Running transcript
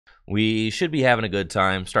We should be having a good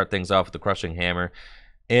time. Start things off with the Crushing Hammer.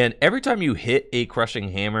 And every time you hit a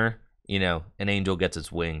Crushing Hammer, you know, an angel gets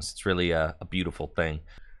its wings. It's really a beautiful thing.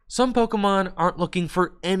 Some Pokemon aren't looking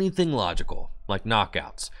for anything logical, like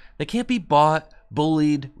knockouts. They can't be bought,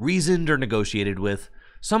 bullied, reasoned, or negotiated with.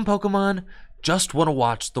 Some Pokemon just want to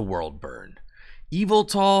watch the world burn.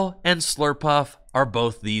 Yveltal and Slurpuff are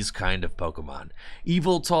both these kind of Pokemon.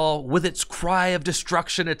 Yveltal, with its Cry of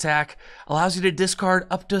Destruction attack, allows you to discard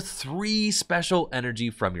up to 3 special energy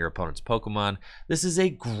from your opponent's Pokemon. This is a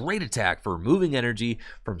great attack for removing energy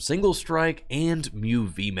from Single Strike and Mew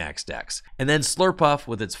VMAX decks. And then Slurpuff,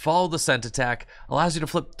 with its Follow the Scent attack, allows you to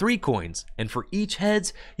flip 3 coins, and for each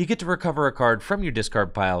heads, you get to recover a card from your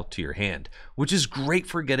discard pile to your hand, which is great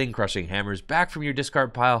for getting Crushing Hammers back from your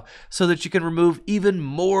discard pile so that you can remove even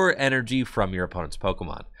more energy from your opponent's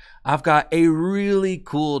Pokemon. I've got a really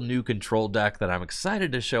cool new control deck that I'm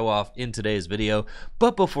excited to show off in today's video,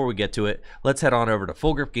 but before we get to it, let's head on over to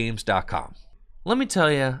FullGripGames.com. Let me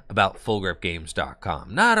tell you about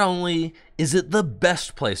FullGripGames.com. Not only is it the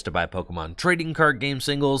best place to buy Pokemon trading card game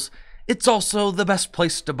singles, it's also the best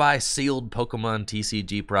place to buy sealed Pokemon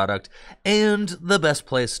TCG product and the best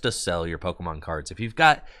place to sell your Pokemon cards. If you've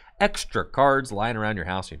got extra cards lying around your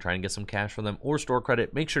house and you're trying to get some cash from them or store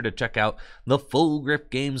credit, make sure to check out the Full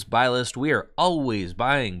Grip Games buy list. We are always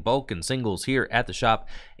buying bulk and singles here at the shop,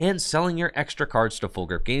 and selling your extra cards to Full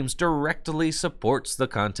Grip Games directly supports the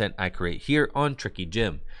content I create here on Tricky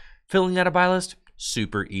Gym. Filling out a buy list?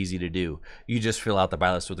 Super easy to do. You just fill out the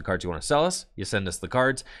buy list with the cards you want to sell us, you send us the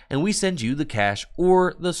cards, and we send you the cash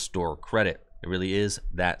or the store credit. It really is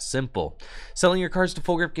that simple. Selling your cards to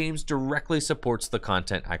Full Grip Games directly supports the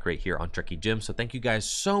content I create here on Tricky Gym, so thank you guys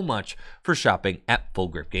so much for shopping at Full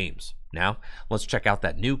Grip Games. Now, let's check out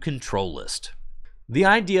that new control list. The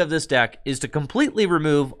idea of this deck is to completely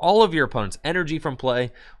remove all of your opponent's energy from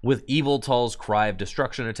play with Yveltal's Cry of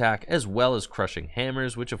Destruction attack, as well as Crushing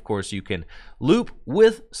Hammers, which of course you can loop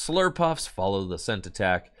with Slurpuff's Follow the Scent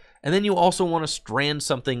attack. And then you also want to strand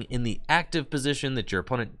something in the active position that your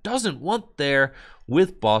opponent doesn't want there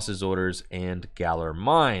with Boss's Orders and Galar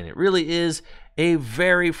Mine. It really is a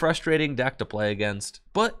very frustrating deck to play against,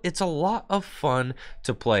 but it's a lot of fun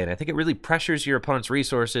to play, and I think it really pressures your opponent's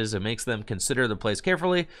resources and makes them consider the plays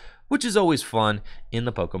carefully, which is always fun in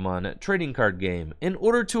the Pokemon trading card game. In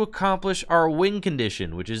order to accomplish our win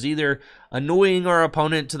condition, which is either annoying our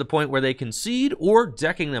opponent to the point where they concede or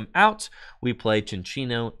decking them out, we play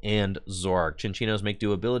Cinccino and Zoroark. Cinccino's Make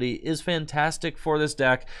Do ability is fantastic for this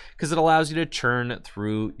deck because it allows you to churn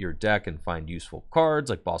through your deck and find useful cards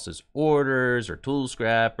like Boss's Orders or Tool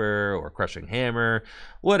Scrapper or Crushing Hammer,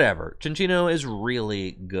 whatever. Cinccino is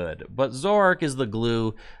really good, but Zoroark is the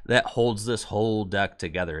glue that holds this whole deck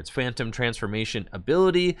together. Its Phantom Transformation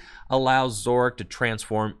ability allows Zoroark to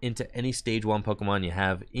transform into any Stage 1 Pokemon you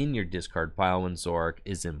have in your discard pile when Zoroark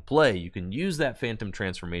is in play. You can use that Phantom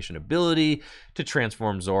Transformation ability to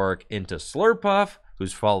transform Zoroark into Slurpuff,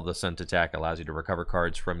 whose Follow the Scent attack allows you to recover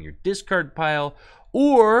cards from your discard pile,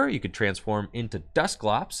 or you could transform into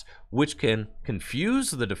Dusclops, which can confuse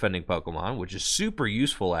the defending Pokemon, which is super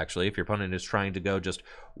useful actually. If your opponent is trying to go just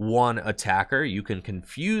one attacker, you can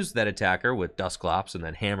confuse that attacker with Dusclops and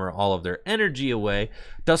then hammer all of their energy away.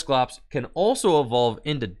 Dusclops can also evolve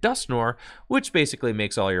into Dusknoir, which basically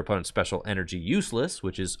makes all your opponent's special energy useless,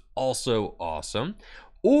 which is also awesome.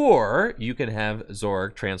 Or you can have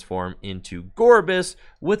Zoroark transform into Gorebyss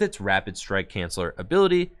with its Rapid Strike Canceller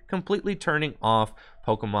ability, completely turning off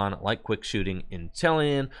Pokemon like Quick Shooting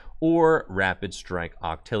Inteleon or Rapid Strike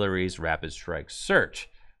Octillery's Rapid Strike Search.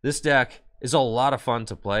 This deck is a lot of fun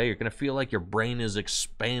to play. You're going to feel like your brain is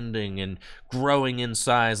expanding and growing in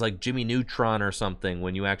size like Jimmy Neutron or something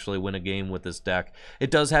when you actually win a game with this deck. It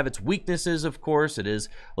does have its weaknesses, of course. It is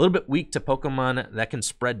a little bit weak to Pokemon that can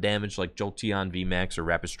spread damage like Jolteon VMAX or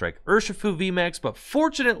Rapid Strike Urshifu VMAX, but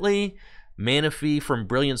fortunately, Manaphy from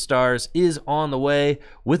Brilliant Stars is on the way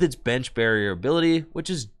with its Bench Barrier ability, which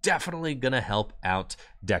is definitely going to help out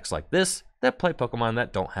decks like this that play Pokemon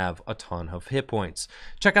that don't have a ton of hit points.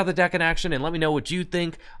 Check out the deck in action and let me know what you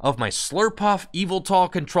think of my Slurpuff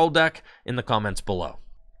Yveltal control deck in the comments below.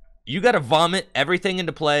 You got to vomit everything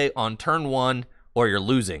into play on turn 1 or you're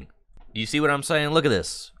losing. You see what I'm saying? Look at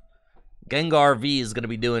this. Gengar V is going to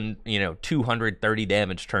be doing, 230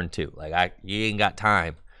 damage turn 2. Like, you ain't got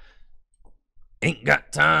time. Ain't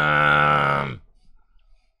got time.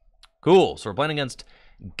 Cool. So we're playing against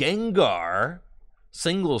Gengar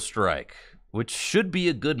Single Strike, which should be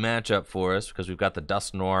a good matchup for us because we've got the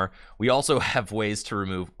Dusknoir. We also have ways to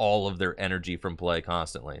remove all of their energy from play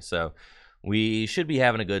constantly. So we should be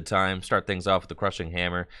having a good time. Start things off with the Crushing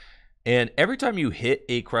Hammer. And every time you hit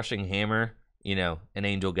a Crushing Hammer, you know, an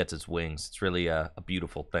angel gets its wings. It's really a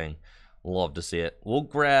beautiful thing. Love to see it. We'll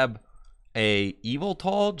grab a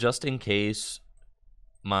Yveltal just in case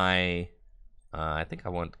my... I think I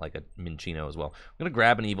want like a Minccino as well. I'm going to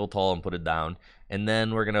grab an Yveltal and put it down. And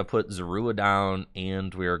then we're going to put Zorua down.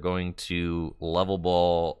 And we are going to Level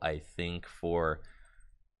Ball, I think, for...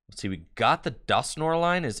 Let's see, we got the Dusknoir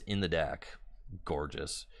line is in the deck.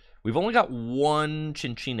 Gorgeous. We've only got one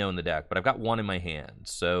Cinccino in the deck, but I've got one in my hand.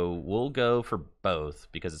 So we'll go for both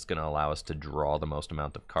because it's going to allow us to draw the most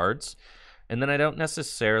amount of cards. And then I don't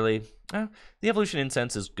necessarily... the Evolution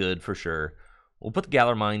Incense is good for sure. We'll put the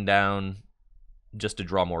Galar Mine down just to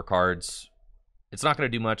draw more cards. It's not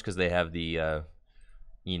going to do much because they have the,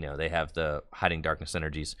 you know, they have the Hiding Darkness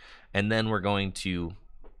energies. And then we're going to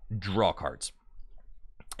draw cards.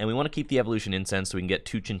 And we want to keep the Evolution Incense so we can get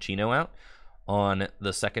 2 Cinccino out on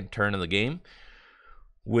the second turn of the game,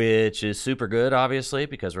 which is super good, obviously,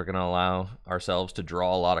 because we're going to allow ourselves to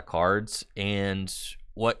draw a lot of cards. And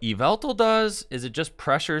what Yveltal does is it just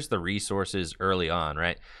pressures the resources early on,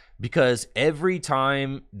 right? Because every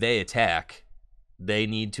time they attack, they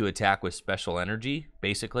need to attack with special energy,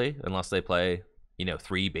 basically, unless they play, you know,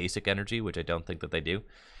 3 basic energy, which I don't think that they do.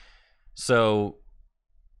 So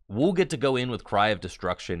we'll get to go in with Cry of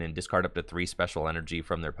Destruction and discard up to 3 special energy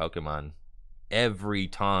from their Pokemon every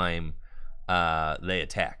time they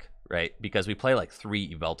attack, right? Because we play like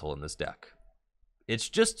 3 Yveltal in this deck. It's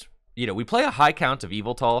just, you know, we play a high count of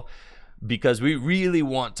Yveltal because we really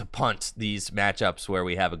want to punt these matchups where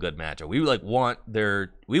we have a good matchup. We like want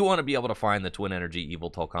we want to be able to find the Twin Energy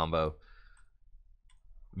Yveltal combo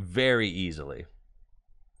very easily.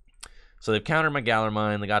 So they've countered my Galar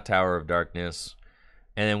Mine, they got Tower of Darkness,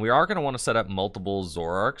 and then we are going to want to set up multiple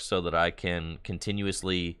Zoroarks so that I can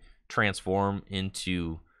continuously transform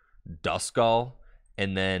into Duskull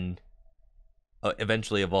and then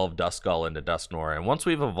eventually evolve Duskull into Dusknoir. And once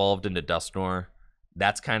we've evolved into Dusknoir,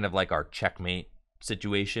 that's kind of like our checkmate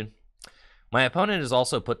situation. My opponent has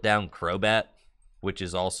also put down Crobat, which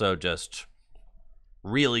is also just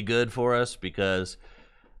really good for us because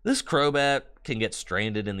this Crobat can get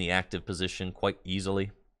stranded in the active position quite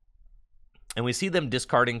easily. And we see them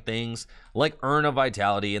discarding things like Urn of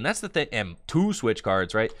Vitality, and that's the thing, and 2 switch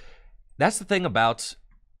cards, right? That's the thing about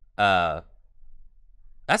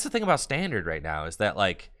Standard right now, is that,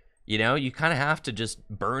 like, you know, you kind of have to just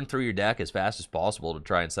burn through your deck as fast as possible to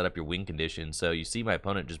try and set up your win condition. So you see my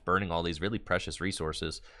opponent just burning all these really precious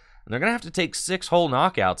resources. And they're going to have to take 6 whole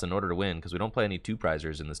knockouts in order to win because we don't play any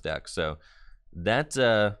 2-prizers in this deck. So that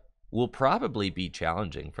will probably be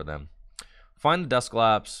challenging for them. Find the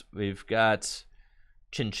Dusclops. We've got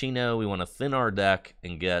Cinccino. We want to thin our deck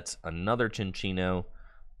and get another Cinccino.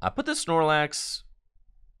 I put the Snorlax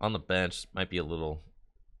on the bench. Might be a little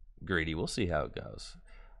greedy. We'll see how it goes.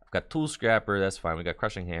 Got Tool Scrapper, that's fine. We got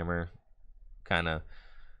Crushing Hammer, kind of.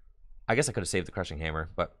 I guess I could have saved the Crushing Hammer,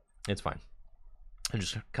 but it's fine. I'm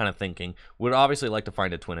just kind of thinking. Would obviously like to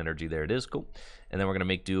find a Twin Energy. There it is, cool. And then we're going to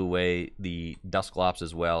make do away the Dusclops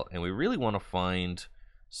as well. And we really want to find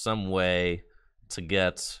some way to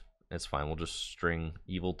get... It's fine, we'll just string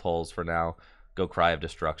Yveltals for now. Go Cry of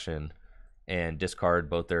Destruction and discard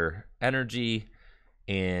both their energy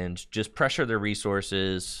and just pressure their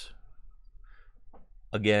resources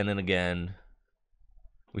again and again.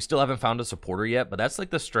 We still haven't found a supporter yet, but that's like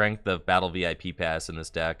the strength of Battle VIP Pass in this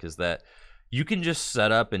deck, is that you can just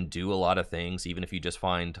set up and do a lot of things even if you just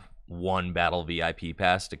find one Battle VIP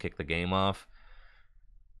Pass to kick the game off.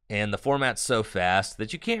 And the format's so fast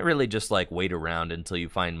that you can't really just like wait around until you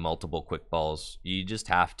find multiple quick balls. You just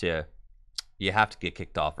have to get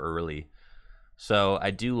kicked off early. So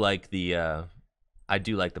I do like the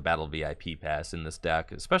Battle VIP Pass in this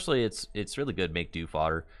deck, especially it's really good make do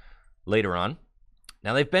fodder later on.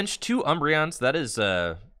 Now they've benched 2 Umbreons. That is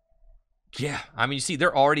yeah, I mean, you see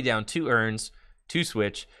they're already down 2 Urns, 2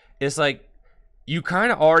 switch. It's like you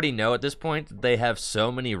kind of already know at this point that they have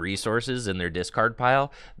so many resources in their discard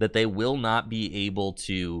pile that they will not be able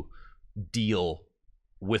to deal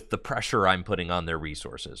with the pressure I'm putting on their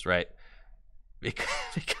resources, right?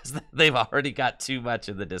 Because they've already got too much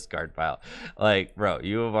in the discard pile. Like, bro,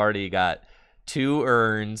 you have already got 2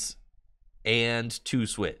 Urns and 2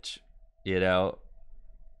 switch. You know,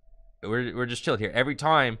 we're just chilling here. Every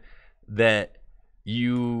time that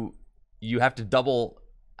you have to double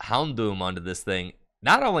Houndoom onto this thing,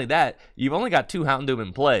 not only that, you've only got 2 Houndoom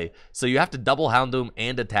in play, so you have to double Houndoom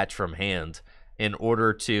and attach from hand in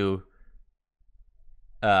order to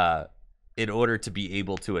be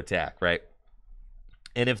able to attack, right?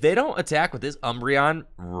 And if they don't attack with this Umbreon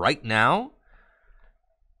right now,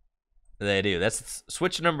 They do. That's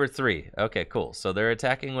switch number 3. Okay, cool. So they're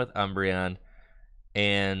attacking with Umbreon,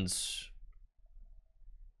 and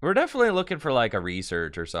we're definitely looking for like a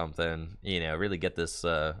research or something. You know, really get this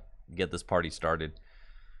party started.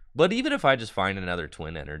 But even if I just find another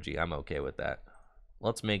Twin Energy, I'm okay with that.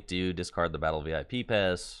 Let's make do. Discard the Battle VIP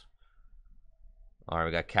Pass. All right,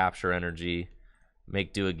 we got Capture Energy.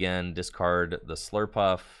 Make do again. Discard the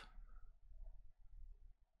Slurpuff.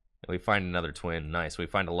 We find another twin. Nice. We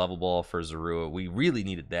find a level ball for Zorua. We really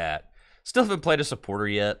needed that. Still haven't played a supporter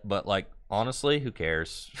yet, but like honestly, who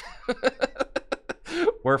cares?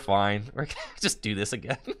 We're fine. We're gonna just do this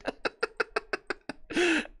again.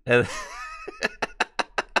 and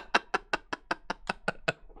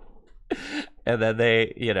then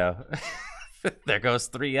they, you know, there goes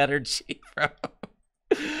 3 energy, bro.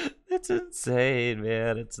 It's insane,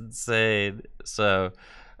 man. It's insane. So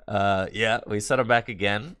yeah, we set them back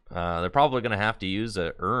again. They're probably going to have to use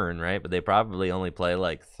a urn, right? But they probably only play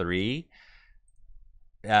like 3.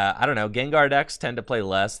 I don't know. Gengar decks tend to play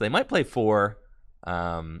less. They might play 4.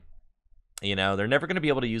 You know, they're never going to be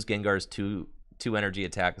able to use Gengar's 2 energy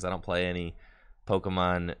attack because I don't play any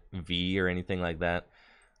Pokemon V or anything like that.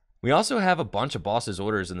 We also have a bunch of Boss's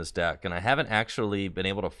Orders in this deck, and I haven't actually been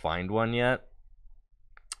able to find one yet.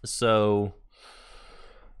 So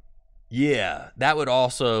yeah, that would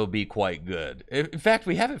also be quite good. In fact,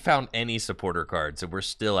 we haven't found any supporter cards, and we're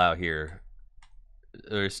still out here.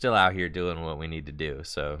 We're still out here doing what we need to do,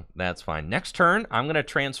 so that's fine. Next turn, I'm going to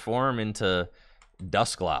transform into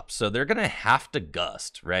Dusclops. So they're going to have to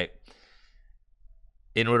Gust, right,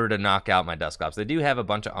 in order to knock out my Dusclops. They do have a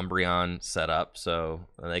bunch of Umbreon set up, so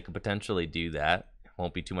they could potentially do that.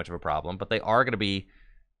 Won't be too much of a problem, but they are going to be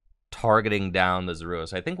targeting down the Zorua.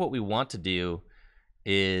 So I think what we want to do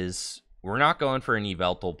is we're not going for an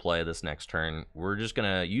Yveltal play this next turn. We're just going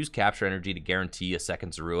to use Capture Energy to guarantee a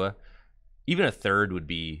second Zorua. Even a third would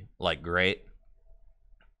be, like, great.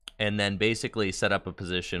 And then basically set up a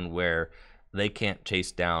position where they can't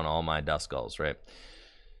chase down all my Duskulls, right?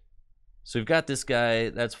 So we've got this guy.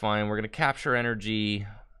 That's fine. We're going to Capture Energy.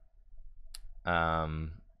 Let's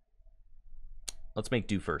make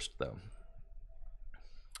do first, though.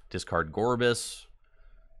 Discard Gorebyss.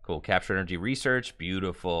 Cool. Capture Energy Research.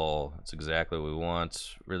 Beautiful. That's exactly what we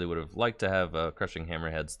want. Really would have liked to have Crushing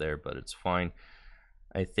Hammerheads there, but it's fine.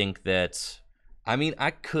 I think that, I mean,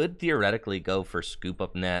 I could theoretically go for Scoop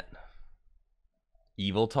Up Net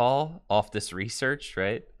Yveltal off this research,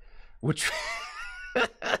 right? Which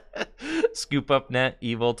Scoop Up Net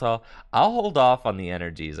Yveltal. I'll hold off on the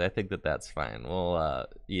energies. I think that that's fine. We'll,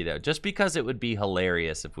 you know, just because it would be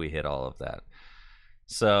hilarious if we hit all of that.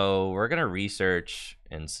 So we're gonna research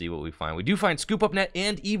and see what we find. We do find Scoop Up Net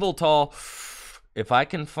and Yveltal. If I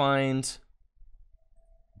can find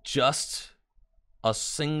just a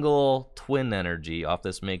single Twin Energy off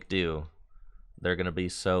this make do, they're gonna be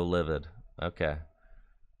so livid. Okay.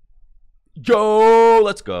 Yo,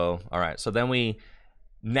 let's go. All right, so then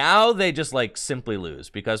now they just like simply lose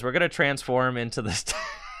because we're gonna transform into this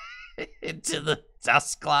into the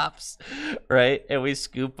Dusclops, right? And we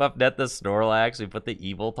Scoop Up Net the Snorlax, we put the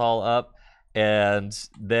Yveltal up, and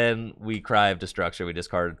then we Cry of Destruction. We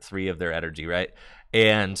discard 3 of their energy, right?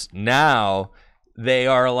 And now they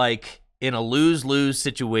are like in a lose-lose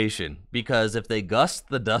situation because if they Gust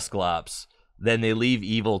the Dusclops, then they leave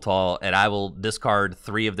Yveltal, and I will discard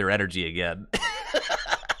 3 of their energy again.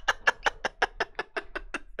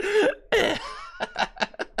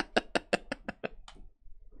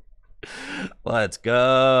 Let's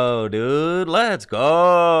go, dude. Let's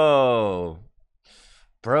go.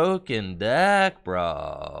 Broken deck,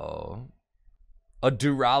 bro. A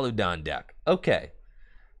Duraludon deck. Okay.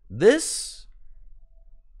 This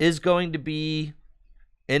is going to be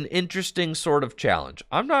an interesting sort of challenge.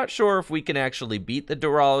 I'm not sure if we can actually beat the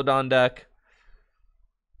Duraludon deck,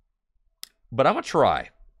 but I'm going to try.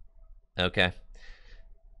 Okay.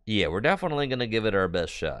 Yeah, we're definitely going to give it our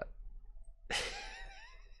best shot.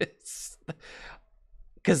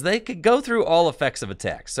 Because they could go through all effects of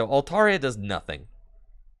attacks. So Altaria does nothing.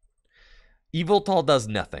 Yveltal does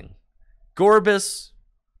nothing. Gorebyss,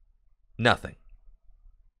 nothing.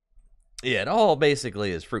 Yeah, it all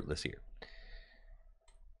basically is fruitless here.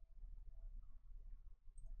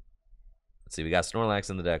 Let's see, we got Snorlax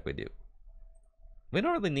in the deck. We do. We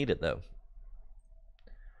don't really need it, though.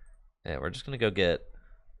 Yeah, we're just going to go get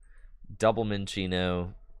double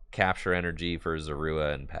Minccino, Capture Energy for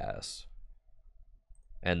Zorua, and pass.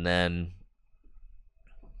 And then,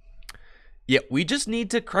 yeah, we just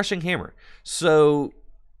need to Crushing Hammer. So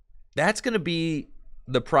that's going to be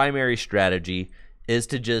the primary strategy, is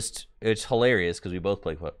to just, it's hilarious because we both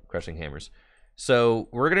play Crushing Hammers. So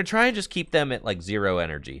we're going to try and just keep them at like 0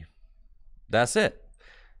 energy. That's it,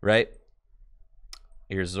 right?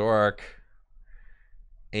 Here's Zoroark.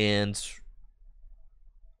 And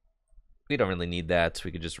we don't really need that. We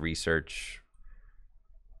could just research.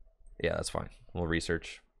 Yeah, that's fine. We'll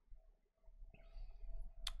research.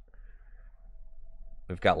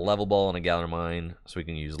 We've got Level Ball and a Galar Mine, so we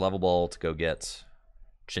can use Level Ball to go get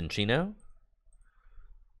Cinccino.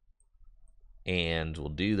 And we'll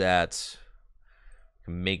do that.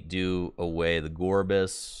 Make do away the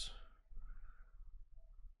Gorebyss.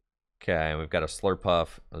 Okay, we've got a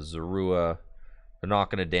Slurpuff, a Zorua. They're not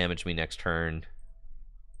going to damage me next turn.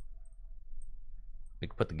 We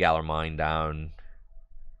can put the Galar Mine down.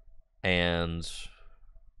 And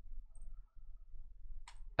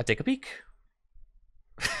I take a peek.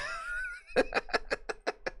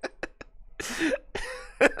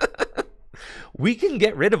 We can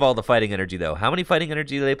get rid of all the fighting energy, though. How many fighting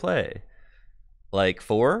energy do they play? Like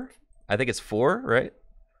 4? I think it's 4, right?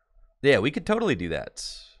 Yeah, we could totally do that.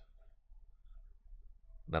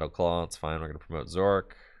 Metal Claw, it's fine. We're going to promote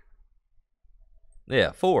Zoroark.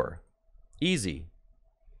 Yeah, 4. Easy.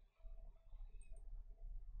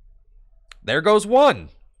 There goes 1.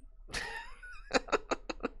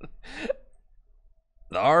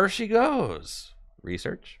 There she goes.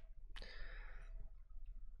 Research.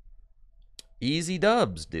 Easy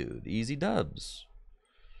dubs, dude. Easy dubs.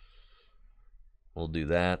 We'll do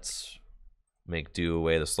that. Make do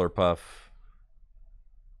away the Slurpuff.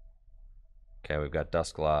 Okay, we've got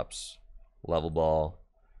Dusclops. Level Ball.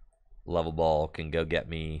 Level Ball can go get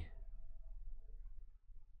me.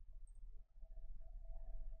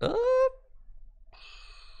 What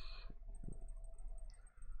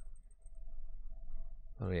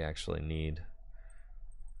do we actually need?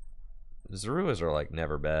 Zoruas are like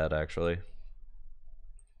never bad, actually.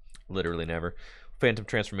 Literally never. Phantom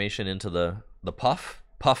transformation into the Puff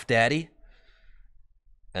Daddy.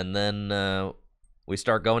 And then we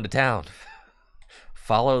start going to town.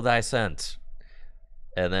 Follow thy scent.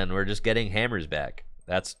 And then we're just getting hammers back.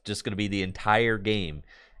 That's just going to be the entire game,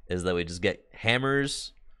 is that we just get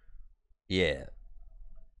hammers. Yeah.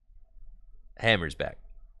 Hammers back.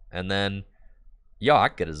 And then, yo, I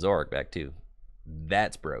could get a Zoroark back too.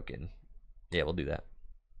 That's broken. Yeah, we'll do that.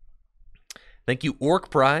 Thank you,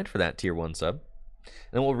 Orc Pride, for that tier 1 sub.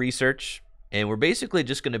 Then we'll research, and we're basically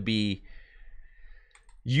just going to be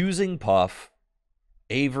using Puff.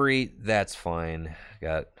 Avery, that's fine.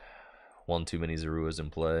 Got 1 too many Zoruas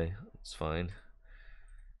in play. It's fine.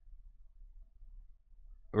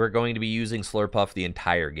 We're going to be using Slurpuff the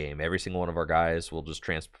entire game. Every single one of our guys will just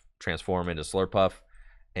transform into Slurpuff,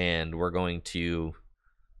 and we're going to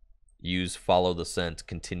use Follow the Scent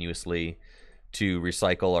continuously to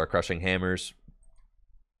recycle our Crushing Hammers.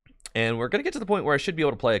 And we're going to get to the point where I should be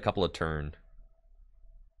able to play a couple of turn.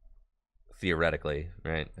 Theoretically,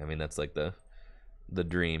 right? I mean, that's like the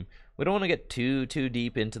dream. We don't want to get too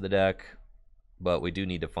deep into the deck, but we do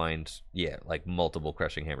need to find, yeah, like multiple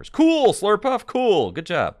Crushing Hammers. Cool, Slurpuff, cool, good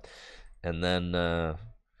job. And then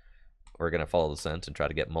we're going to follow the scent and try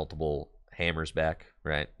to get multiple hammers back,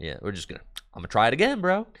 right? Yeah, I'm going to try it again,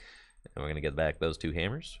 bro. And we're going to get back those 2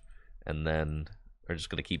 hammers. And then we're just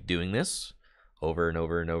going to keep doing this over and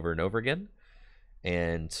over and over and over again.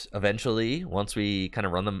 And eventually, once we kind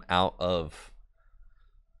of run them out of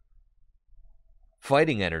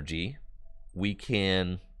fighting energy, we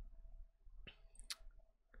can...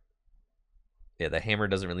 Yeah, the hammer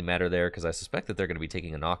doesn't really matter there because I suspect that they're going to be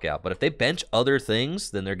taking a knockout. But if they bench other things,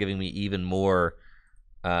 then they're giving me even more...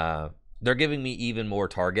 they're giving me even more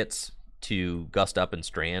targets to gust up and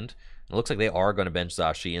strand. It looks like they are going to bench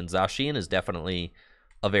Zacian. Zacian is definitely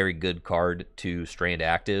a very good card to strand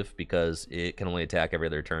active because it can only attack every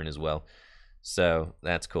other turn as well. So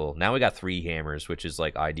that's cool. Now we got 3 hammers, which is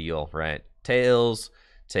like ideal, right? Tails.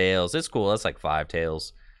 It's cool. That's like 5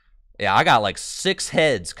 tails. Yeah, I got like 6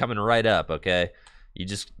 heads coming right up, okay? You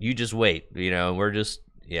just wait. You know, we're just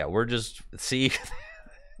see.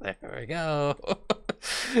 There we go.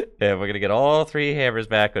 Yeah, we're gonna get all 3 hammers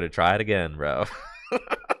back. Gonna try it again, bro.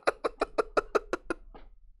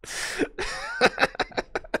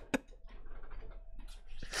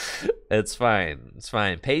 It's fine. It's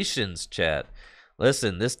fine. Patience, chat.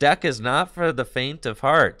 Listen, this deck is not for the faint of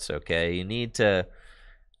heart, okay? You need to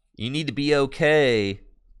be okay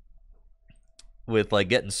with like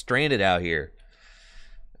getting stranded out here.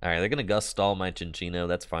 All right, they're gonna gust stall my Cinccino.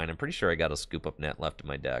 That's fine. I'm pretty sure I got a Scoop Up Net left in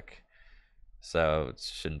my deck, so it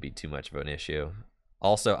shouldn't be too much of an issue.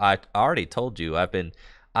 Also, I already told you I've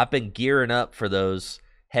been gearing up for those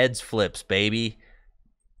heads flips, baby.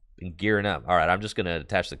 Been gearing up. All right, I'm just going to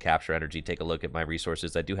attach the Capture Energy, take a look at my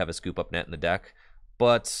resources. I do have a Scoop Up Net in the deck,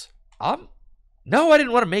 but no, I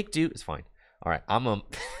didn't want to make do. It's fine. All right,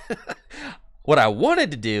 what I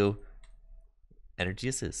wanted to do, Energy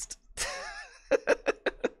Assist.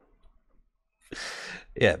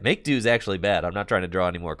 Yeah, make do is actually bad. I'm not trying to draw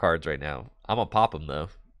any more cards right now. I'm going to pop them, though.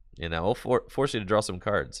 You know, I'll force you to draw some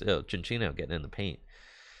cards. Ew, Cinccino getting in the paint.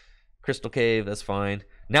 Crystal Cave, that's fine.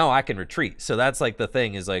 Now I can retreat. So that's like the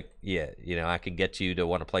thing is like, yeah, you know, I can get you to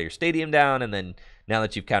want to play your stadium down. And then now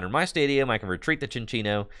that you've countered my stadium, I can retreat the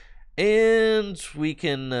Cinccino. And we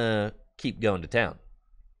can keep going to town.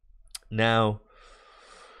 Now,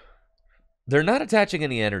 they're not attaching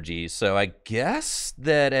any energy. So I guess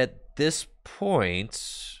that at this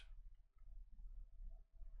point,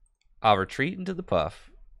 I'll retreat into the Puff.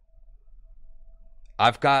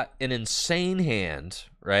 I've got an insane hand,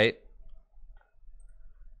 right?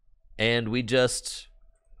 And we just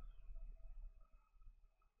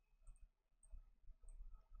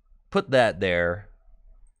put that there.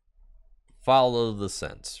 Follow the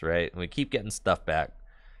sense, right? And we keep getting stuff back.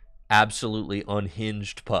 Absolutely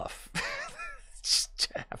unhinged Puff.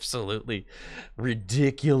 Absolutely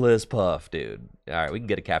ridiculous Puff, dude. All right, we can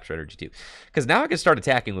get a Capture Energy too. Because now I can start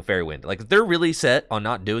attacking with Fairy Wind. Like, if they're really set on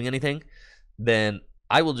not doing anything, then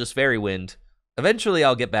I will just Fairy Wind. Eventually,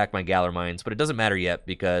 I'll get back my Galar Mines, but it doesn't matter yet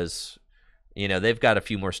because, you know, they've got a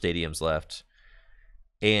few more stadiums left.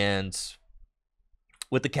 And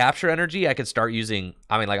with the Capture Energy, I could start using,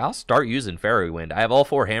 I mean, like, I'll start using Fairy Wind. I have all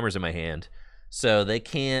 4 hammers in my hand, so they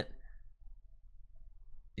can't,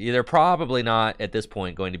 they're probably not, at this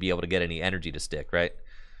point, going to be able to get any energy to stick, right?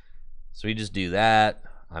 So we just do that.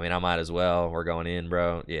 I mean, I might as well. We're going in,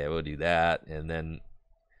 bro. Yeah, we'll do that, and then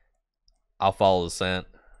I'll follow the scent.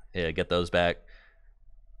 Yeah, get those back.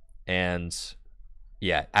 And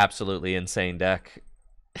yeah, absolutely insane deck.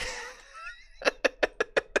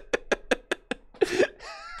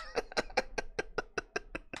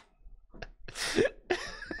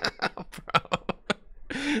 Bro,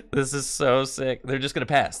 this is so sick. They're just gonna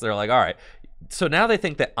pass. They're like, all right. So now they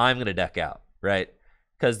think that I'm gonna deck out, right?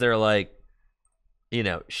 Because they're like, you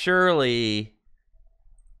know, surely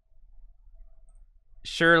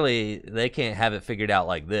they can't have it figured out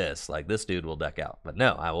like this. Like, this dude will deck out. But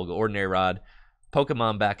no, I will go Ordinary Rod,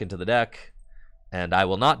 Pokemon back into the deck, and I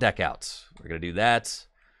will not deck out. We're going to do that.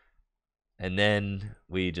 And then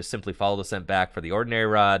we just simply follow the scent back for the Ordinary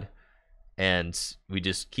Rod, and we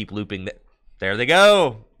just keep looping. There they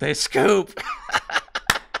go. They scoop.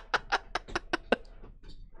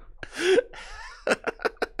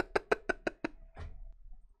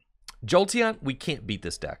 Jolteon, we can't beat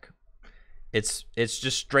this deck. It's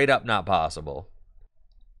just straight up not possible.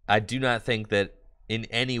 I do not think that in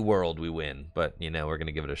any world we win, but, you know, we're going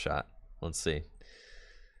to give it a shot. Let's see.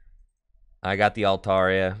 I got the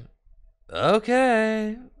Altaria.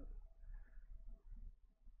 Okay.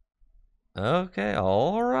 Okay,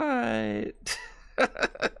 all right.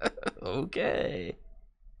 Okay.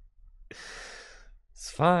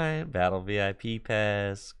 It's fine. Battle VIP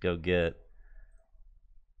Pass. Go get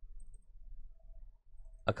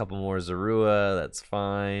a couple more Zorua, that's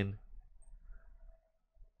fine.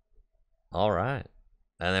 All right.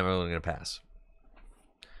 And then we're going to pass.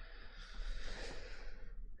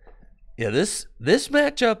 Yeah, this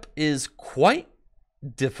matchup is quite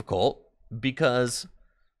difficult because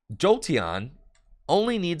Jolteon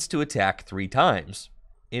only needs to attack 3 times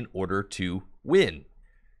in order to win.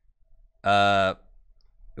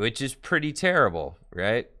 Which is pretty terrible,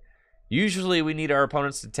 right? Usually we need our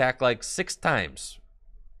opponents to attack like 6 times.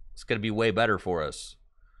 It's going to be way better for us.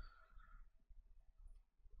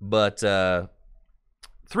 But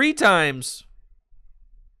 3 times,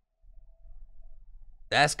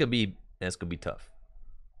 that's gonna be tough.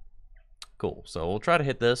 Cool. So we'll try to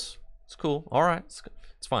hit this. It's cool. All right.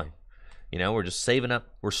 It's fine. You know, we're just saving up.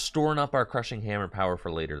 We're storing up our Crushing Hammer power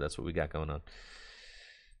for later. That's what we got going on.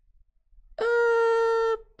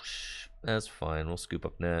 That's fine. We'll Scoop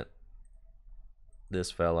Up Net.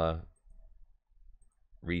 This fella.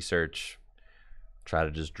 Research. Try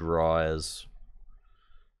to just draw as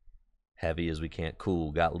heavy as we can.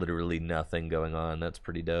 Cool. Got literally nothing going on. That's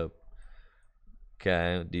pretty dope.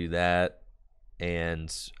 Okay, do that.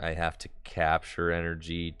 And I have to capture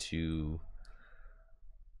energy to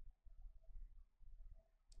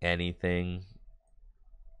anything.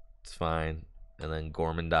 It's fine. And then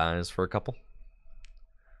Gorman dies for a couple.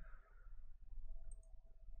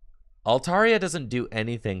 Altaria doesn't do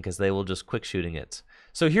anything because they will just quick shooting it.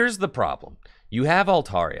 So here's the problem. You have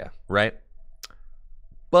Altaria, right?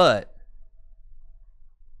 But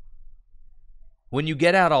when you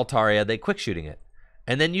get out Altaria, they quick shooting it.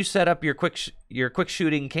 And then you set up your quick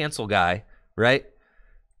shooting cancel guy, right?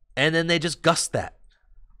 And then they just gust that.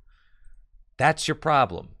 That's your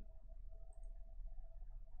problem.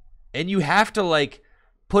 And you have to, like,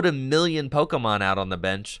 put a million Pokemon out on the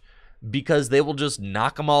bench because they will just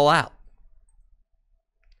knock them all out.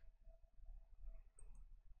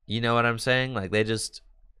 You know what I'm saying? Like, they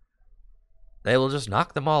will just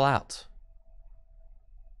knock them all out.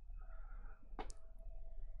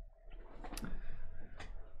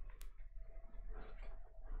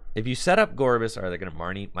 If you set up Gorebyss, are they going to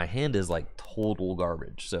Marnie? My hand is like total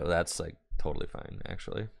garbage, so that's like totally fine,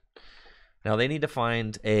 actually. Now they need to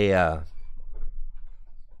find a.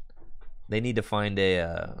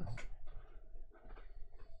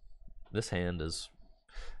 This hand is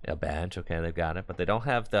a badge. Okay, they've got it, but they don't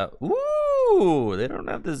have the. Ooh, they don't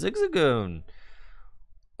have the Zigzagoon.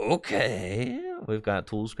 Okay, we've got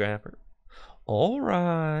Tool Scrapper. All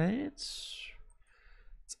right, it's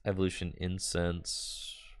Evolution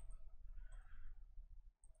Incense.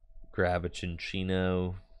 Grab a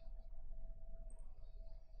Cinccino.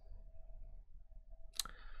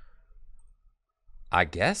 I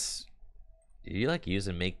guess you like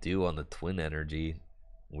using Make Do on the Twin Energy,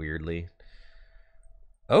 weirdly.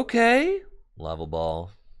 Okay, Level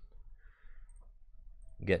Ball.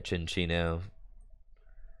 Get Cinccino.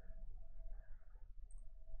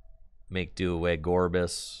 Make Do away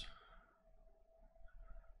Gorebyss.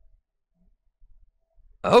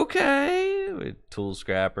 Okay, Tool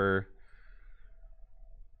Scrapper.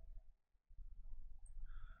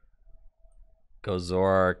 Go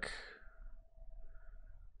Zoroark.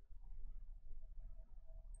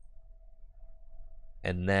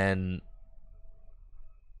 And then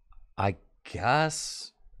I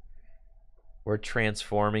guess we're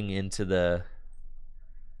transforming into the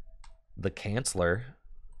Canceller.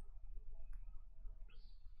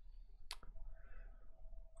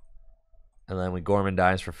 And then we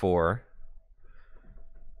Gormandize for 4.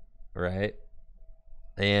 Right?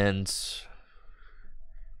 And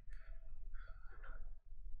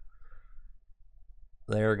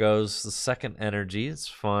there goes the second energy. It's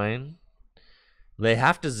fine. They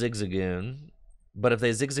have to Zigzagoon. But if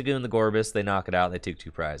they Zigzagoon the Gorebyss, they knock it out. They take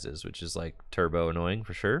 2 prizes, which is like turbo annoying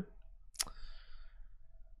for sure.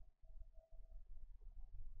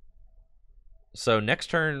 So next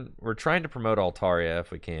turn, we're trying to promote Altaria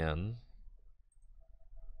if we can.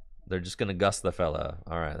 They're just going to gust the fella.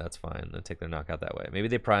 All right, that's fine. They'll take their knockout that way. Maybe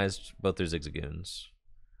they prized both their Zigzagoons.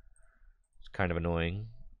 It's kind of annoying.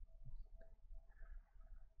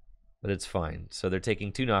 But it's fine. So they're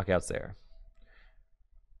taking 2 knockouts there.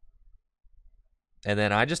 And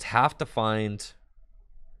then I just have to find...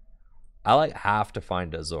 have to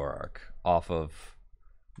find a Zoroark off of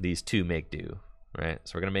these 2 Make Do. Right?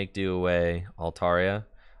 So we're going to Make Do away Altaria.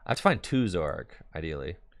 I have to find 2 Zoroark,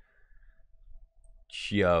 ideally.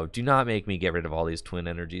 Yo, do not make me get rid of all these Twin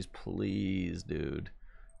Energies, please, dude.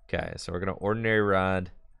 Okay, so we're going to Ordinary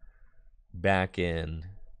Rod back in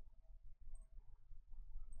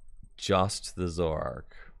just the Zoroark.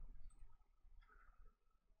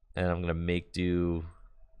 And I'm going to Make Do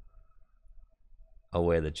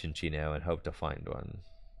away the Cinccino and hope to find one.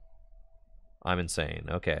 I'm insane.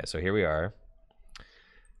 Okay, so here we are.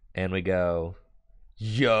 And we go,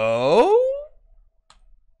 yo!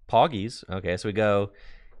 Poggies. Okay, so we go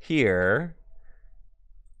here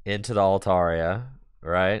into the Altaria,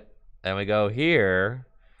 right? And we go here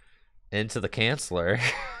into the Canceller.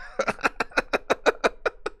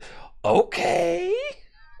 Okay.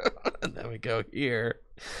 And then we go here.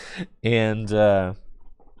 And,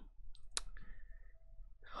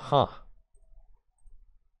 huh.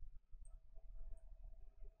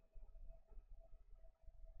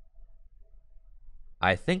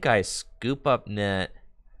 I think I Scoop Up Net.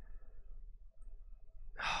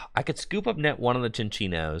 I could Scoop Up Net one of the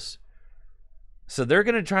Cinccinos. So they're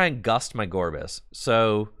going to try and gust my Gorebyss.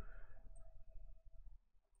 So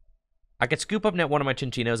I could Scoop Up Net one of my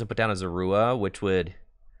Cinccinos and put down a Zorua, which would...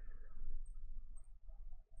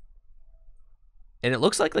 And it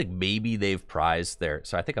looks like maybe they've prized there.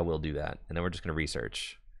 So I think I will do that. And then we're just going to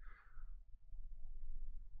research.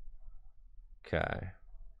 Okay.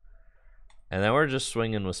 And then we're just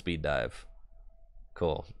swinging with Speed Dive.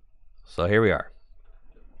 Cool. So here we are.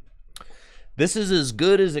 This is as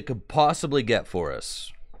good as it could possibly get for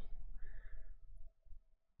us.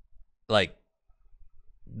 Like,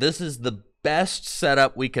 this is the best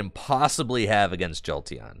setup we can possibly have against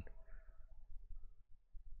Jolteon.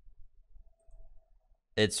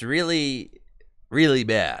 It's really, really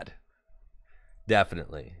bad.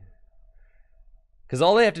 Definitely. Because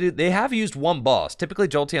all they have to do, they have used 1 boss. Typically,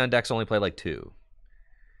 Jolteon decks only play like 2.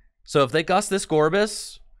 So if they gust this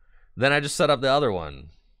Gorebyss, then I just set up the other one.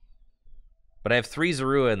 But I have 3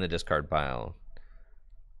 Zorua in the discard pile.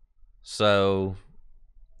 So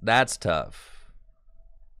that's tough.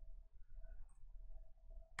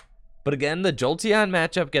 But again, the Jolteon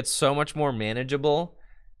matchup gets so much more manageable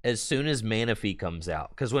as soon as Manaphy comes out.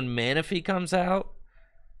 Because when Manaphy comes out,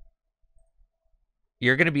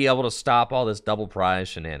 you're going to be able to stop all this double prize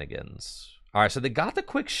shenanigans. All right, so they got the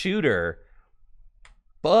quick shooter,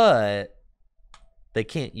 but they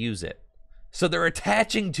can't use it. So they're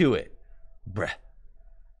attaching to it. Bruh.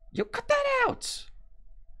 Yo, cut that out.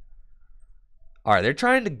 All right, they're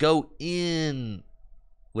trying to go in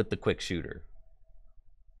with the quick shooter.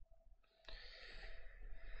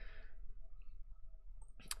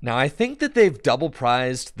 Now, I think that they've double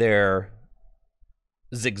prized their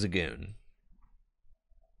Zigzagoon.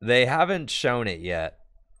 They haven't shown it yet,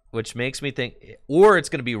 which makes me think, or it's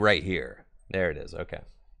going to be right here. There it is. Okay.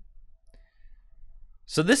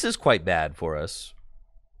 So this is quite bad for us.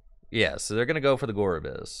 Yeah, so they're going to go for the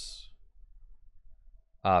Gorebyss.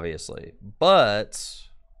 Obviously. But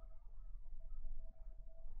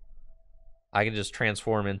I can just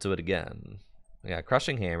transform into it again. Yeah,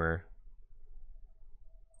 Crushing Hammer.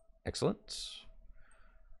 Excellent.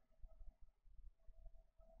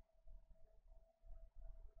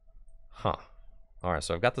 Huh. All right,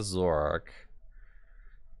 so I've got the Zoroark.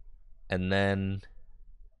 And then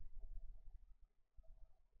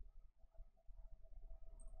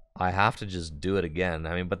I have to just do it again.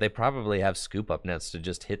 I mean, but they probably have Scoop Up Nets to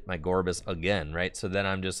just hit my Gorebyss again, right? So then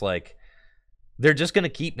I'm just like, they're just going to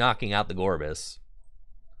keep knocking out the Gorebyss.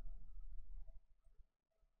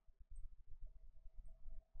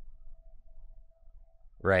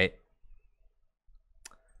 Right?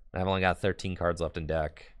 I've only got 13 cards left in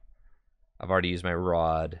deck. I've already used my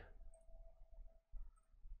Rod.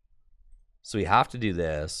 So we have to do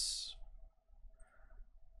this.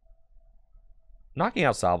 Knocking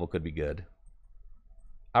out Salvo could be good.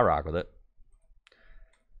 I'll rock with it.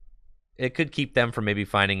 It could keep them from maybe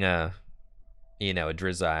finding a, you know, a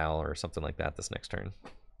Drizzile or something like that this next turn.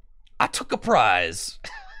 I took a prize.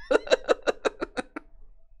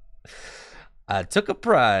 I took a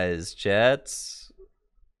prize, chats.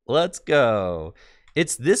 Let's go.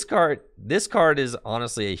 It's this card. This card is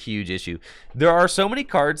honestly a huge issue. There are so many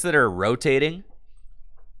cards that are rotating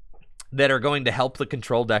that are going to help the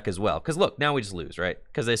control deck as well. Because look, now we just lose, right?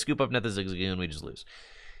 Because they scoop up net the Zigzagoon, we just lose.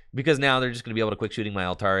 Because now they're just going to be able to quick shooting my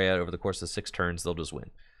Altaria over the course of 6 turns. They'll just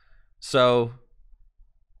win. So,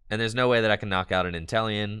 and there's no way that I can knock out an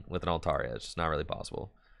Inteleon with an Altaria. It's just not really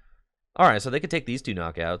possible. All right, so they could take these 2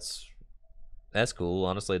 knockouts. That's cool.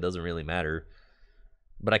 Honestly, it doesn't really matter.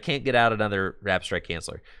 But I can't get out another Rap Strike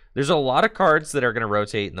Canceller. There's a lot of cards that are going to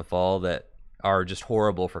rotate in the fall that are just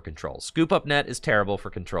horrible for control. Scoop Up Net is terrible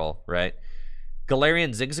for control, right?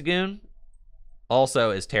 Galarian Zigzagoon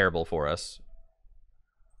also is terrible for us.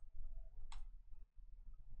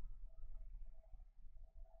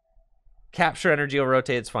 Capture Energy will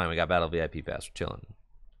rotate. It's fine. We got Battle VIP Pass. We're chilling.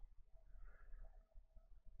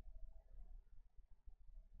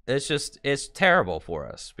 It's just, it's terrible for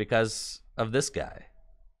us because of this guy.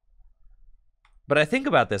 But I think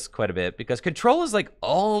about this quite a bit because control is like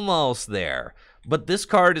almost there. But this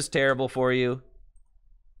card is terrible for you.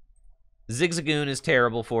 Zigzagoon is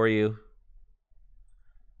terrible for you.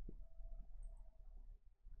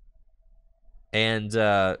 And,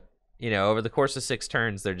 you know, over the course of 6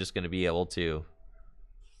 turns, they're just going to be able to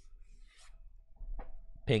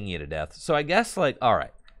ping you to death. So I guess, like, all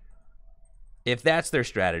right. If that's their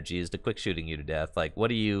strategy, is to quick shooting you to death, like, what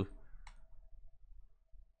do you...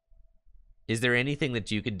 Is there anything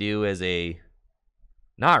that you could do as a...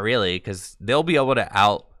 Not really, because they'll be able to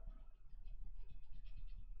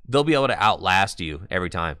outlast you every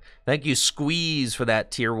time. Thank you, Squeeze, for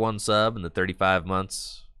that tier 1 sub and the 35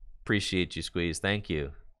 months. Appreciate you, Squeeze. Thank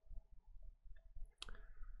you.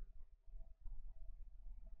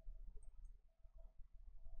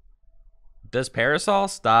 Does Parasol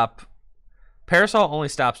stop? Parasol only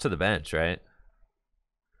stops to the bench, right?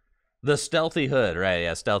 The Stealthy Hood, right?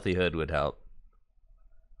 Yeah, Stealthy Hood would help.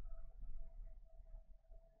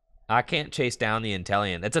 I can't chase down the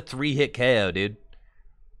Inteleon. That's a 3-hit KO, dude.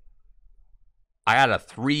 I got a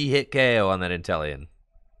 3-hit KO on that Inteleon.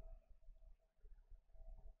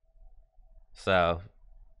 So,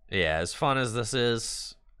 yeah, as fun as this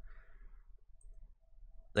is,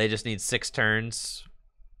 they just need 6 turns.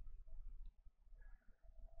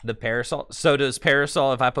 The Parasol. So does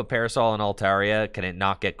Parasol, if I put Parasol in Altaria, can it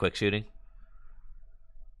not get quick shooting?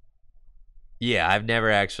 Yeah, I've never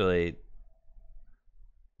actually...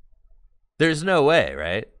 There's no way,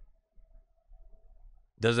 right?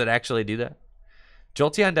 Does it actually do that?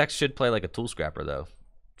 Jolteon decks should play like a Tool Scrapper, though.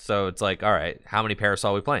 So it's like, all right, how many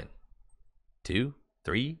Parasol are we playing? 2?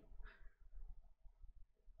 3?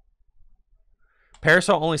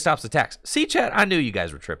 Parasol only stops attacks. See, chat? I knew you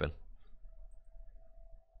guys were tripping.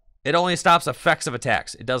 It only stops effects of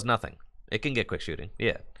attacks. It does nothing. It can get quick shooting.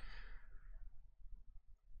 Yeah.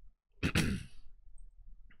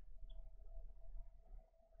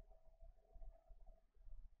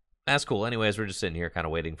 That's cool. Anyways, we're just sitting here kind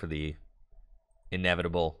of waiting for the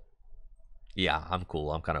inevitable. Yeah, I'm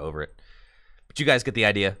cool. I'm kind of over it. But you guys get the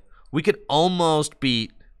idea. We could almost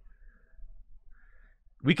beat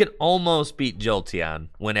Jolteon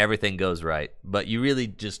when everything goes right, but you really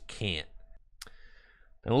just can't.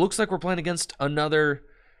 And it looks like we're playing against another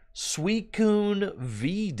Suicune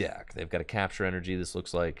V deck. They've got a Capture Energy. This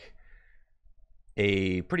looks like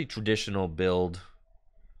a pretty traditional build.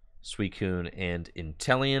 Suicune and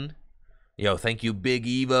Inteleon. Yo, thank you, Big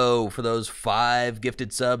Evo, for those 5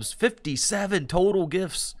 gifted subs. 57 total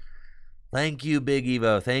gifts. Thank you, Big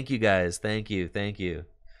Evo. Thank you, guys. Thank you. Thank you.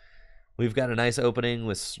 We've got a nice opening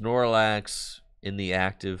with Snorlax in the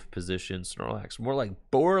active position. Snorlax, more like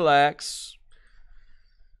Borlax.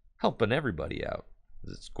 Helping everybody out.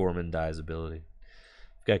 It's Gormandize ability.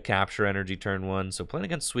 We've got Capture Energy turn 1. So playing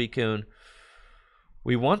against Suicune,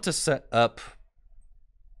 we want to set up...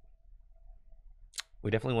 We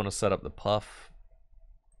definitely want to set up the Puff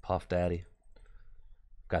Daddy.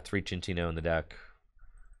 Got 3 Cinccino in the deck.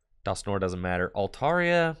 Dusknoir doesn't matter.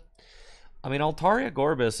 Altaria... I mean, Altaria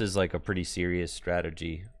Gorebyss is like a pretty serious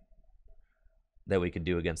strategy that we could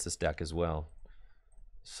do against this deck as well.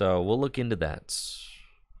 So we'll look into that.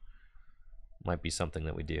 Might be something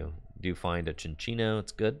that we do. Do find a Cinccino.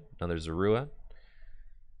 It's good. Another Zorua.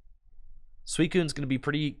 Suicune's going to be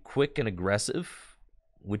pretty quick and aggressive,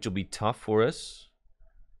 which will be tough for us.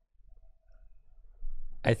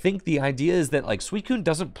 I think the idea is that like Suicune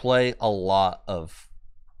doesn't play a lot of...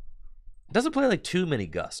 doesn't play like too many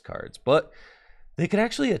Gust cards, but they can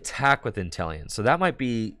actually attack with Inteleon. So that might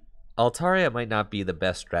be... Altaria might not be the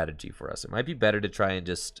best strategy for us. It might be better to try and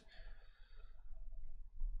just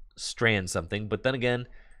strand something. But then again,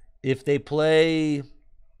 if they play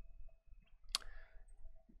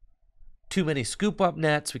too many Scoop Up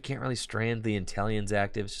Nets, we can't really strand the Inteleon's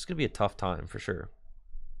active. It's just going to be a tough time for sure.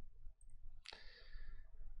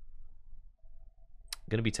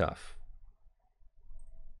 Going to be tough.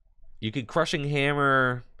 You could Crushing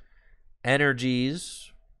Hammer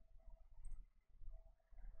energies,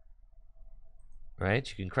 right?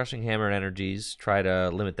 You can Crushing Hammer energies, try to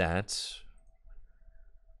limit that.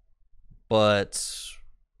 But,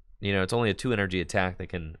 you know, it's only a 2 energy attack that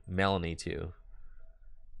can Melanie to.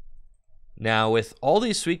 Now, with all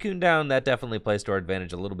these Suicune down, that definitely plays to our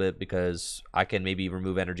advantage a little bit because I can maybe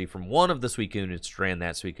remove energy from one of the Suicune and strand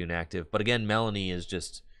that Suicune active. But again, Melanie is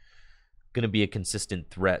just going to be a consistent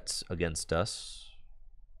threat against us.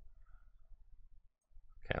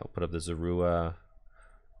 Okay, I'll put up the Zorua.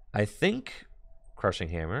 I think Crushing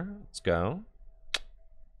Hammer. Let's go.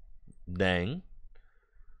 Dang.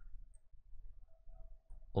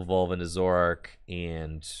 Evolve into Zoroark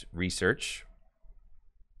and Research.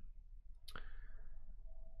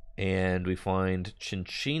 And we find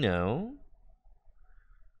Cinccino,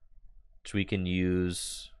 which we can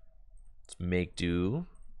use to make do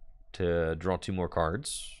to draw 2 more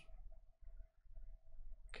cards.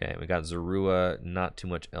 Okay, we got Zorua, not too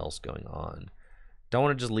much else going on. Don't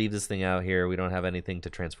want to just leave this thing out here. We don't have anything to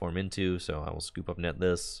transform into, so I will Scoop Up Net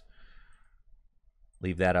this.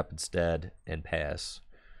 Leave that up instead and pass.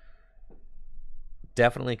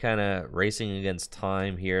 Definitely kind of racing against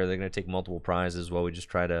time here. They're going to take multiple prizes while we just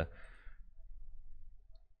try to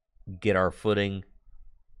get our footing.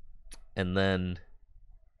 And then,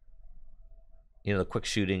 you know, the quick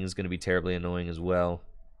shooting is going to be terribly annoying as well.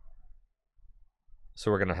 So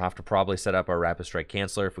we're going to have to probably set up our Rapid Strike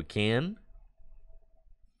Canceller if we can.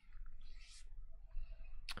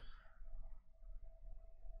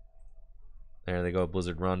 There they go,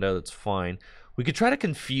 Blizzard Rondo. That's fine. We could try to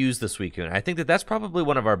confuse the Suicune. I think that that's probably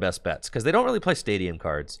one of our best bets because they don't really play Stadium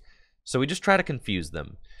cards. So we just try to confuse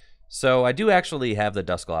them. So I do actually have the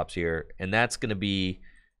Dusclops here, and that's going to be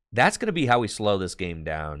how we slow this game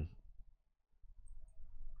down.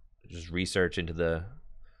 Just research into the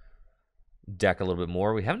deck a little bit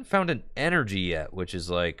more. We haven't found an energy yet, which is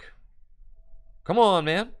like, come on,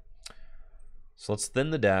 man. So let's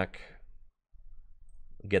thin the deck.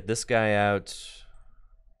 Get this guy out.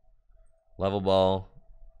 Level Ball.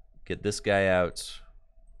 Get this guy out.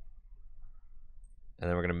 And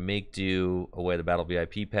then we're going to make do away the Battle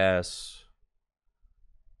VIP Pass.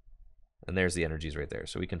 And there's the energies right there.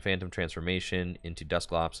 So we can Phantom Transformation into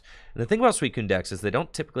Dusclops. And the thing about Suicune decks is they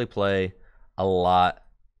don't typically play a lot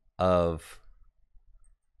of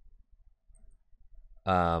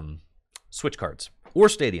switch cards or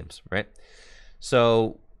stadiums, right?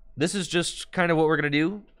 So this is just kind of what we're going to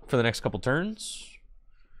do for the next couple turns.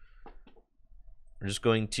 We're just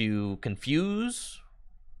going to confuse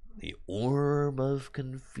the Orb of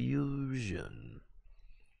Confusion.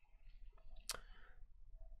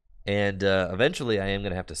 And eventually I am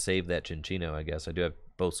going to have to save that Cinccino, I guess. I do have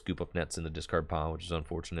both Scoop Up Nets in the discard pile, which is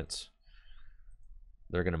unfortunate.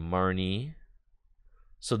 They're going to Marnie.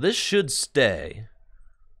 So this should stay.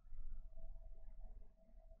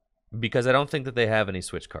 Because I don't think that they have any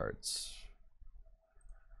switch cards.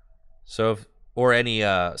 So, or any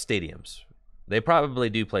stadiums. They probably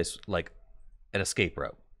do play like an escape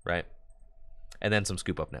rope, right? And then some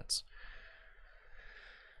Scoop Up Nets.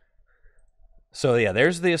 So yeah,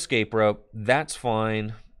 there's the escape rope. That's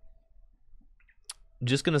fine.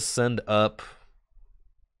 Just gonna send up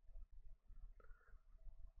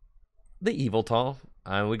the Yveltal.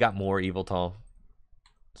 We got more Yveltal,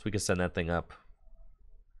 so we can send that thing up.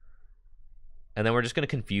 And then we're just gonna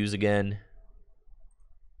confuse again.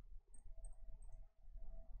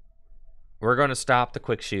 We're gonna stop the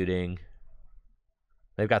quick shooting.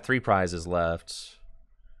 They've got 3 prizes left.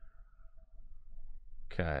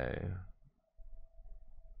 Okay.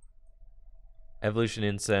 Evolution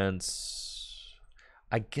Incense.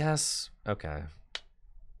 I guess. Okay.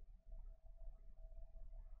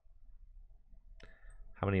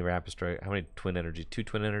 How many Rapid Strike? How many Twin Energy? 2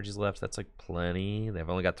 Twin Energies left. That's like plenty. They've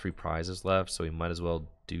only got 3 prizes left, so we might as well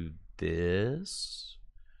do this.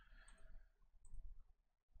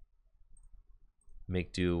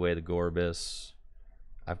 Make do away the Gorebyss.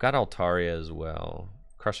 I've got Altaria as well.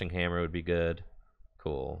 Crushing Hammer would be good.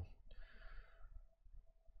 Cool.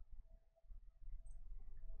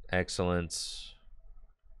 Excellent.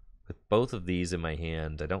 With both of these in my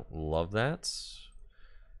hand, I don't love that.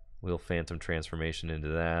 We'll Phantom Transformation into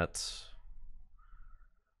that.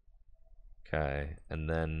 Okay, and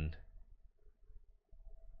then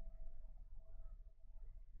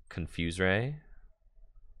Confuse Ray.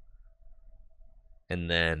 And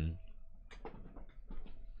then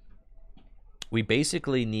we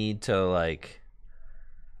basically need to, like,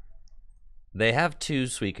 they have 2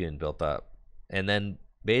 Suicune built up. And then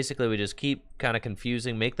basically we just keep kind of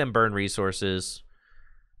confusing, make them burn resources,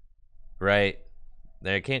 right?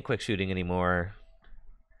 They can't quick shooting anymore.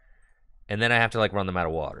 And then I have to like run them out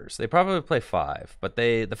of waters. They probably play 5, but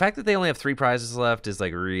the fact that they only have 3 prizes left is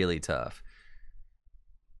like really tough.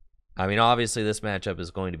 I mean, obviously this matchup is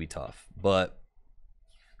going to be tough, but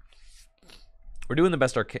we're doing the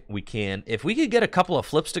best we can. If we could get a couple of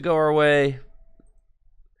flips to go our way,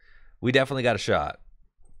 we definitely got a shot.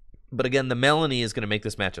 But again, the Melanie is going to make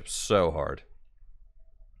this matchup so hard.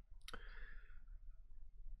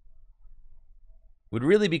 Would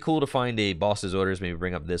really be cool to find a Boss's Orders, maybe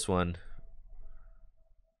bring up this one.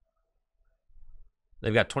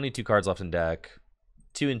 They've got 22 cards left in deck.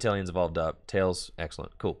 2 Inteleons evolved up. Tails,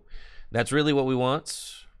 excellent, cool. That's really what we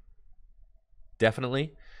want.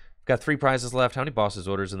 Definitely. Got 3 prizes left. How many Boss's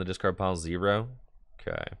Orders in the discard pile? 0.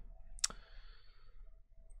 Okay.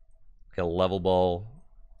 Got a Level Ball.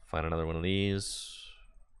 Find another one of these.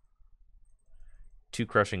 2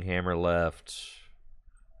 Crushing Hammer left.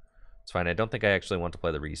 It's fine. I don't think I actually want to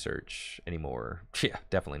play the research anymore. Yeah,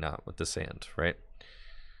 definitely not with this hand, right?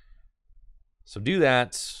 So do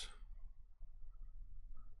that.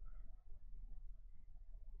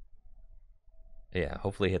 Yeah,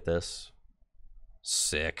 hopefully hit this.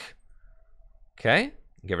 Sick. Okay.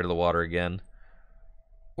 Get rid of the water again.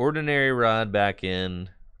 Ordinary Rod back in.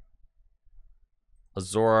 A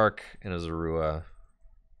Zoroark and a Zorua.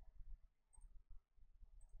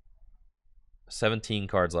 17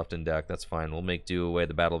 cards left in deck. That's fine. We'll make do away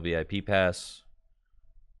the Battle VIP Pass.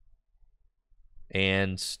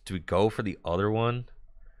 And do we go for the other one?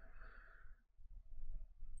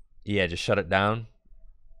 Yeah, just shut it down.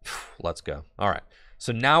 Let's go. All right.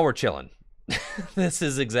 So now we're chilling. This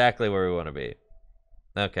is exactly where we want to be.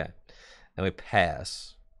 Okay. And we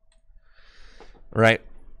pass. Right.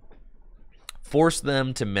 Force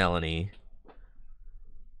them to Melanie.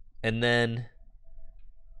 And then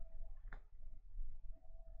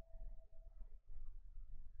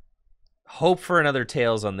hope for another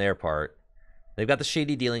Tails on their part. They've got the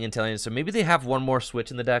Shady Dealing Inteleon, so maybe they have one more switch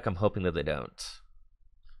in the deck. I'm hoping that they don't.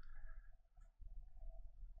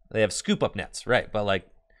 They have Scoop Up Nets, right? But like,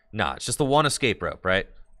 nah, it's just the one escape rope, right?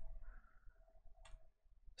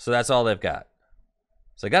 So that's all they've got.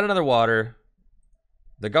 So I got another water.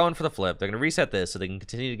 They're going for the flip. They're going to reset this so they can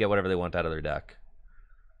continue to get whatever they want out of their deck.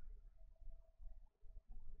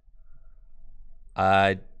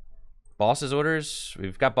 Boss's orders.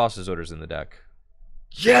 We've got boss's orders in the deck.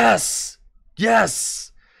 Yes!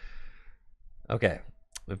 Yes! Okay.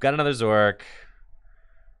 We've got another Zoroark.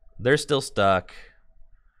 They're still stuck.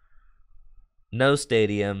 No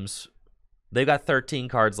stadiums. They've got 13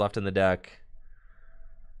 cards left in the deck.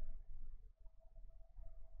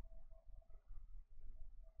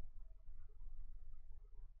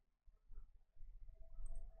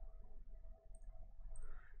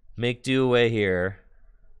 Make do away here.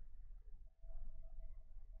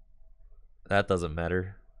 That doesn't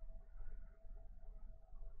matter.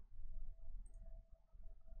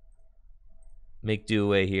 Make do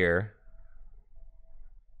away here.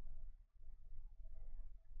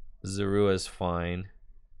 Zorua's fine.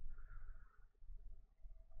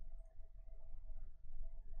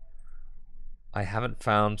 I haven't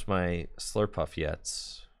found my Slurpuff yet.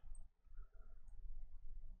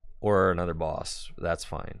 Or another boss. That's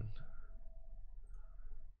fine.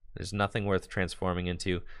 There's nothing worth transforming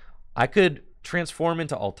into. I could transform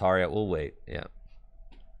into Altaria. We'll wait. Yeah.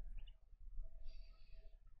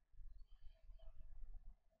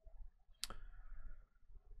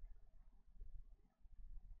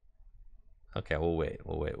 Okay, we'll wait.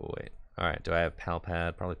 We'll wait. We'll wait. All right. Do I have Pal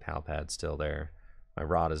Pad? Probably Pal Pad still there. My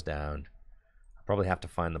rod is down. I'll probably have to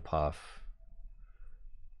find the puff.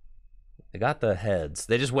 They got the heads.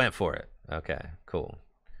 They just went for it. Okay, cool.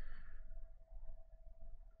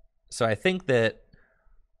 So I think that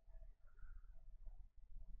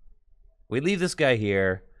we leave this guy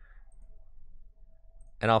here,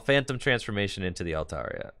 and I'll Phantom Transformation into the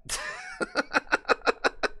Altaria.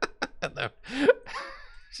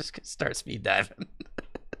 Just gonna start speed diving.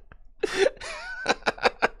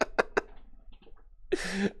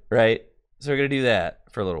 Right? So we're gonna do that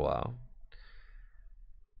for a little while.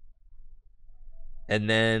 And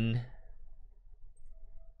then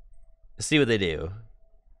see what they do.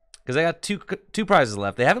 Because I got two prizes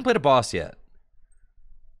left. They haven't played a boss yet.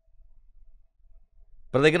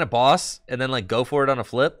 But are they going to boss and then like go for it on a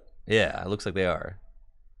flip? Yeah, it looks like they are.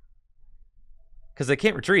 Because they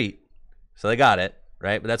can't retreat. So they got it,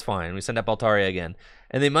 right? But that's fine. We send up Altaria again.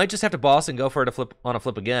 And they might just have to boss and go for it on a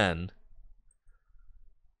flip again.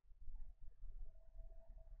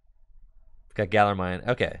 Got Galar Mine.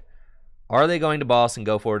 Okay. Are they going to boss and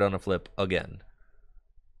go for it on a flip again?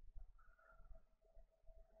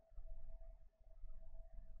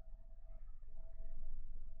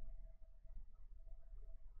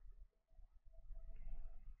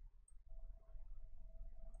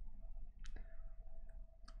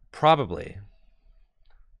 Probably.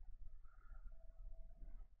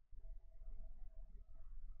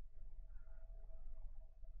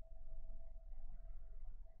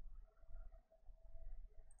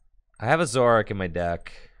 I have a Zoroark in my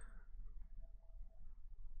deck.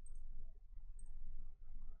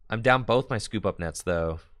 I'm down both my Scoop Up Nets,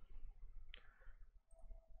 though.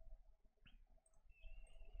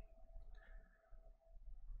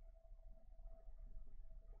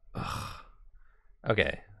 Ugh.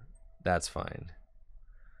 Okay, that's fine.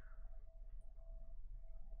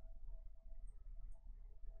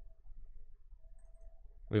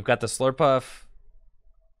 We've got the Slurpuff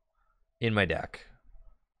in my deck.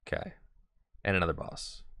 Okay. And another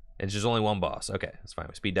boss. And it's just only one boss. Okay, that's fine.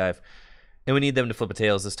 We speed dive. And we need them to flip a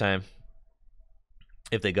tails this time.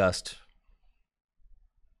 If they gust.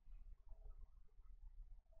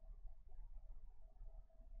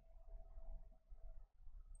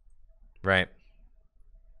 Right.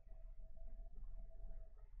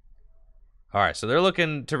 All right, so they're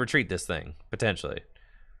looking to retreat this thing, potentially.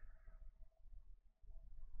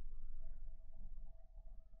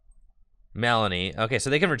 Melanie. Okay, so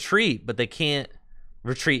they can retreat, but they can't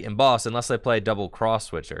retreat and boss unless they play double cross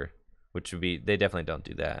switcher, which would be, they definitely don't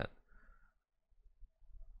do that.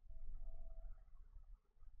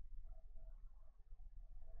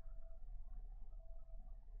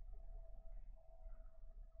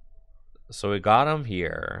 So we got him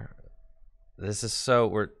here. This is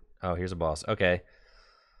so, oh, here's a boss. Okay.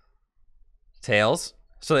 Tails.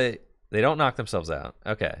 So they don't knock themselves out.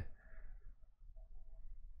 Okay.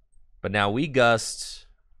 But now we gust.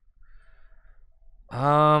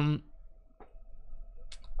 Oh,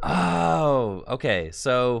 okay.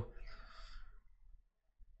 So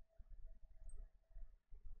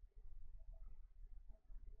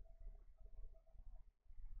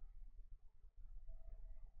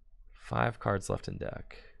five cards left in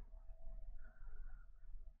deck.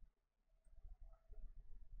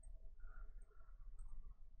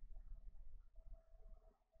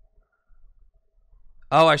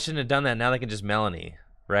 Oh, I shouldn't have done that. Now they can just Melanie,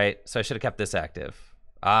 right? So I should have kept this active.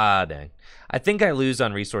 Ah, dang. I think I lose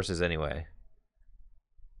on resources anyway.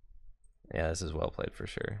 Yeah, this is well played for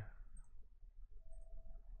sure.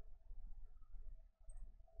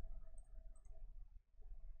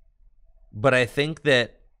 But I think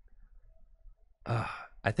that...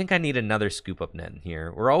 I think I need another Scoop Up Net in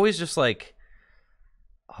here. We're always just like...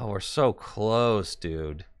 Oh, we're so close,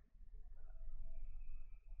 dude.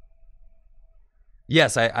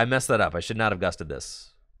 Yes, I messed that up. I should not have gusted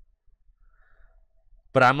this.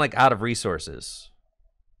 But I'm like out of resources.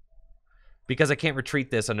 Because I can't retreat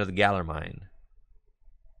this under the Galar Mine.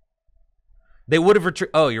 They would have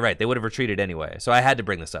retreated. Oh, you're right. They would have retreated anyway. So I had to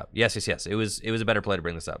bring this up. Yes. It was a better play to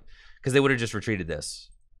bring this up. Because they would have just retreated this.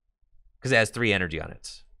 Because it has 3 energy on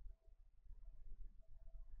it.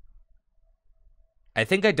 I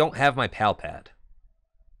think I don't have my Pal Pad.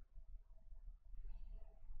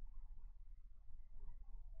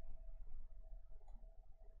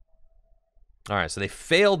 All right, so they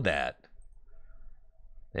failed that.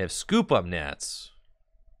 They have Scoop Up Nets.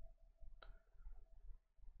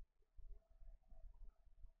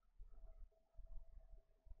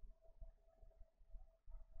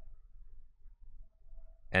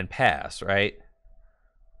 And pass, right?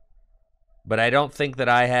 But I don't think that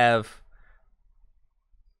I have...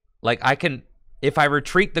 Like, I can... If I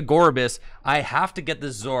retreat the Gorebyss, I have to get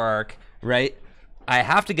this Zoroark, right? I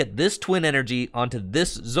have to get this Twin Energy onto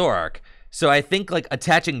this Zoroark. So I think, like,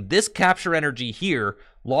 attaching this Capture Energy here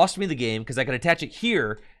lost me the game, because I could attach it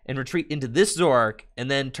here and retreat into this Zoroark and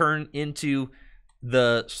then turn into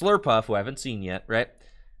the Slurpuff, who I haven't seen yet, right?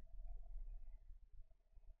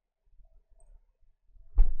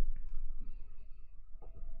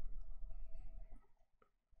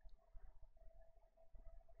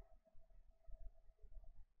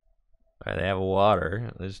 All right, they have a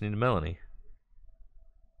water. They just need a Melanie.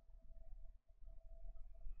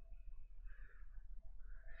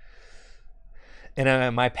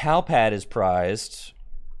 And my Pal Pad is prized.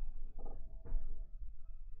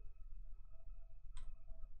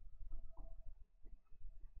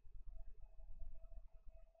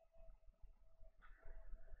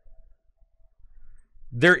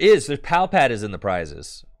 There's Pal Pad is in the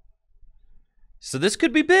prizes. So this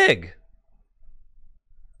could be big.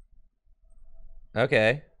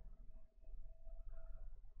 Okay.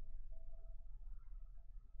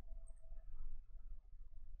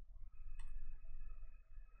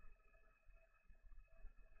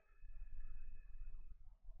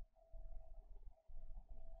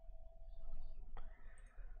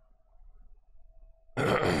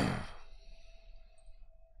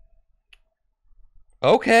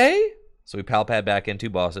 Okay. So we Pal Pad back in 2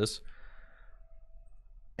 bosses.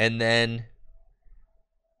 And then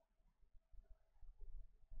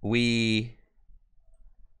we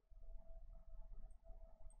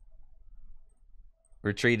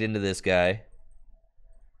retreat into this guy.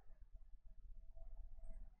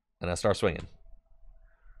 And I start swinging.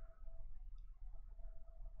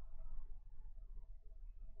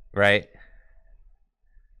 Right?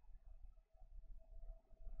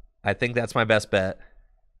 I think that's my best bet.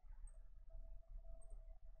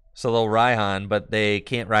 So they'll Raihan, but they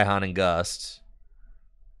can't Raihan and Gust.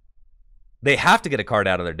 They have to get a card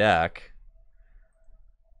out of their deck.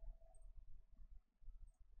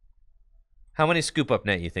 How many Scoop Up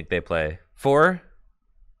Net you think they play? 4?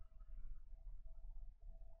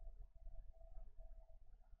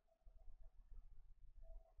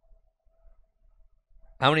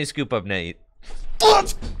 How many Scoop Up Net?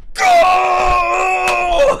 Let's go!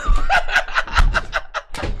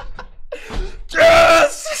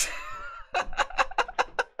 Yes!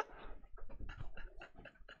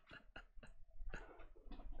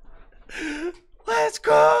 Let's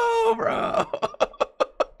go, bro.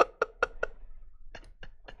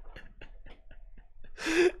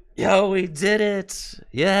 Yo, we did it.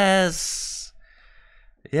 Yes.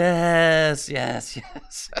 Yes, yes,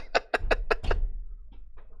 yes.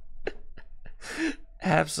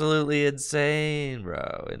 Absolutely insane,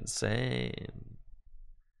 bro. Insane.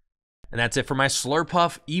 And that's it for my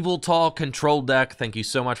Slurpuff Yveltal control deck. Thank you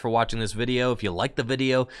so much for watching this video. If you liked the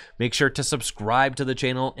video, make sure to subscribe to the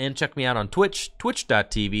channel and check me out on Twitch,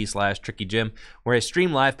 twitch.tv/TrickyJim, where I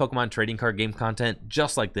stream live Pokemon trading card game content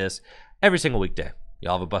just like this every single weekday.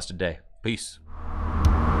 Y'all have a busted day. Peace.